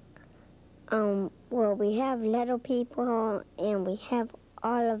know them? well, we have little people, and we have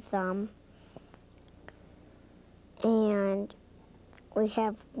all of them. And we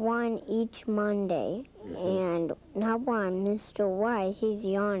have one each Monday. And not one, Mr. Y, he's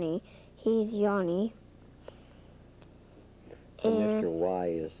Yanni. He's Yanni. So Mr.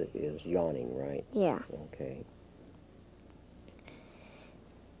 Y is yawning, right? Yeah. Okay.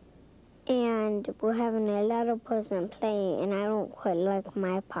 And we're having a little person play, and I don't quite like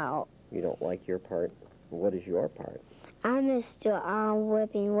my part. You don't like your part? What is your part? I'm Mr.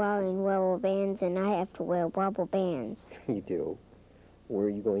 Whipping, wearing rubber bands, and I have to wear rubber bands. You do? Where are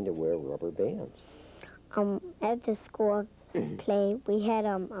you going to wear rubber bands? At the school play, we had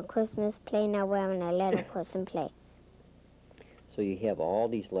a Christmas play, now we're having a little person play. So you have all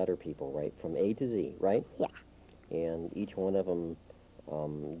these letter people, right, from A to Z, right? Yeah. And each one of them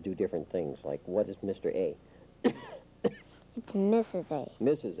do different things. Like, what is Mr. A? It's Mrs. A.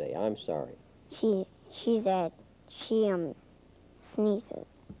 Mrs. A, I'm sorry. She sneezes.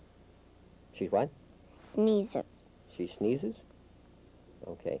 She's what? Sneezes. She sneezes?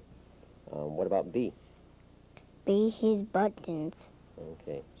 Okay. What about B? B, he's buttons.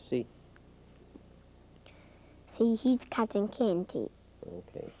 Okay. C? C, he's cotton candy.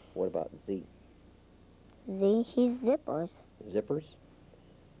 Okay. What about Z? Z, he's zippers. Zippers?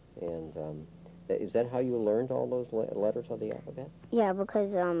 And is that how you learned all those letters of the alphabet? Yeah,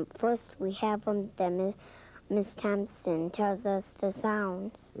 because first we have them, then Miss Thompson tells us the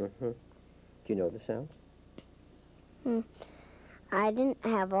sounds. Mm-hmm. Do you know the sounds? I didn't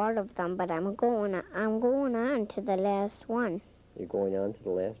have all of them, but I'm going on to the last one. You're going on to the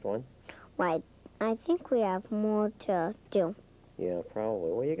last one? Right. I think we have more to do. Yeah,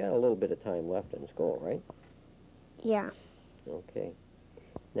 probably. Well, you got a little bit of time left in school, right? Yeah. Okay.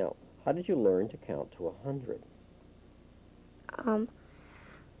 Now, how did you learn to count to 100?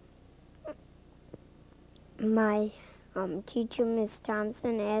 My teacher, Miss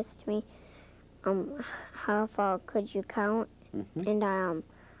Thompson, asked me, how far could you count? Mm-hmm. And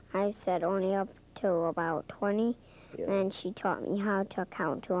I said only up to about 20. Yeah. And she taught me how to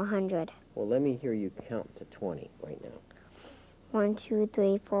count to 100. Well, let me hear you count to 20 right now. 1, 2,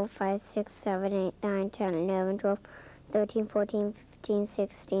 3, 4, 5, 6, 7, 8, 9, 10, 11, 12, 13, 14, 15,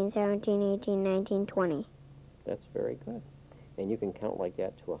 16, 17, 18, 19, 20. That's very good. And you can count like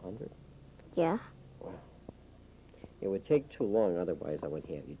that to 100? Yeah. Wow. It would take too long, otherwise I would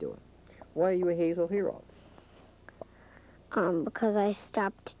have you do it. Why are you a Hazel hero? Because I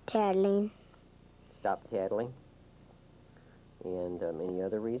stopped tattling. Stop tattling? And any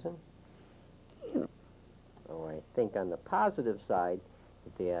other reason? Oh, I think on the positive side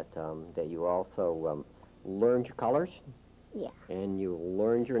that you also learned your colors. Yeah. And you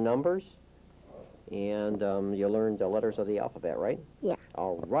learned your numbers. And you learned the letters of the alphabet, right? Yeah.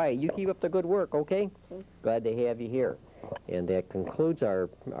 All right. You keep up the good work, okay? Glad to have you here. And that concludes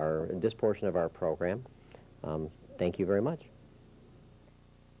this portion of our program. Thank you very much.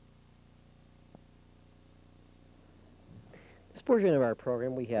 This portion of our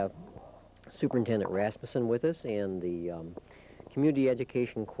program, we have Superintendent Rasmussen with us and the Community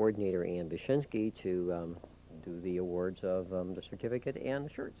Education Coordinator, Ann Bishinsky, to do the awards of the certificate and the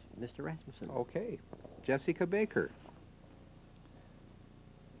shirts. Mr. Rasmussen. Okay. Jessica Baker.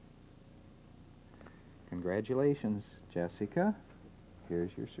 Congratulations, Jessica.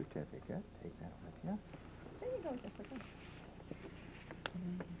 Here's your certificate. Take that with you. There you go, Jessica.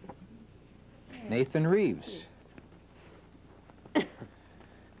 Nathan Rives.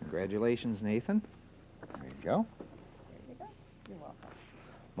 Congratulations, Nathan. There you go. There you go. You're welcome.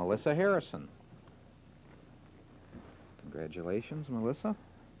 Melissa Harrison. Congratulations, Melissa.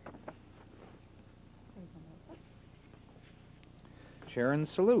 Thank you, Melissa. Charen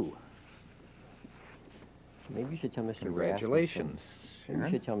Silew. Maybe you should tell Mr. Congratulations, Rasmussen. Maybe you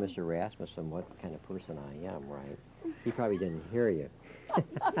Charen. should tell Mr. Rasmussen what kind of person I am, right? He probably didn't hear you.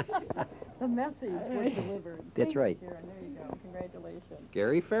 The message was delivered. That's right. Thank you, Charen. There you go. Congratulations.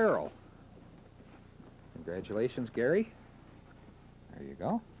 Gary Ferrell. Congratulations, Gary. There you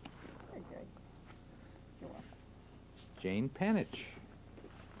go. Very good. You're welcome. Jane Panich.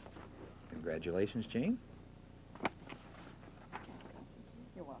 Congratulations, Jane.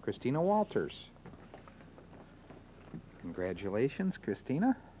 You're welcome. Christina Walters. Congratulations,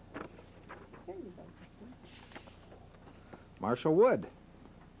 Christina. There you go, Christina. Marshall Wood.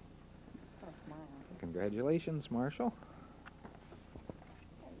 Oh, smile. Congratulations, Marshall.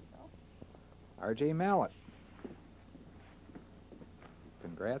 R.J. Malott.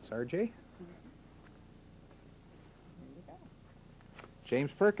 Congrats, R.J. Here you go.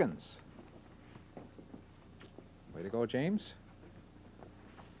 James Perkins. Way to go, James.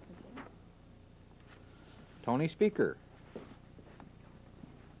 Tony Speaker.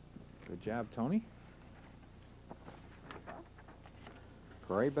 Good job, Tony.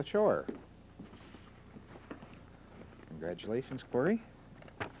 Cory Bachor. Congratulations, Cory.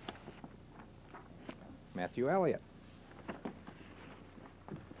 Matthew Elliott.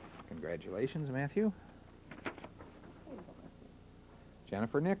 Congratulations, Matthew.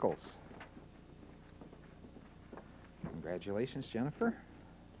 Jennifer Nichols. Congratulations, Jennifer.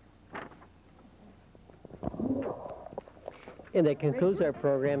 And that concludes our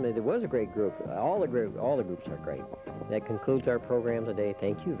program. It was a great group. All the groups are great. That concludes our program today.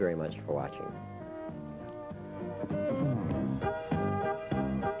 Thank you very much for watching.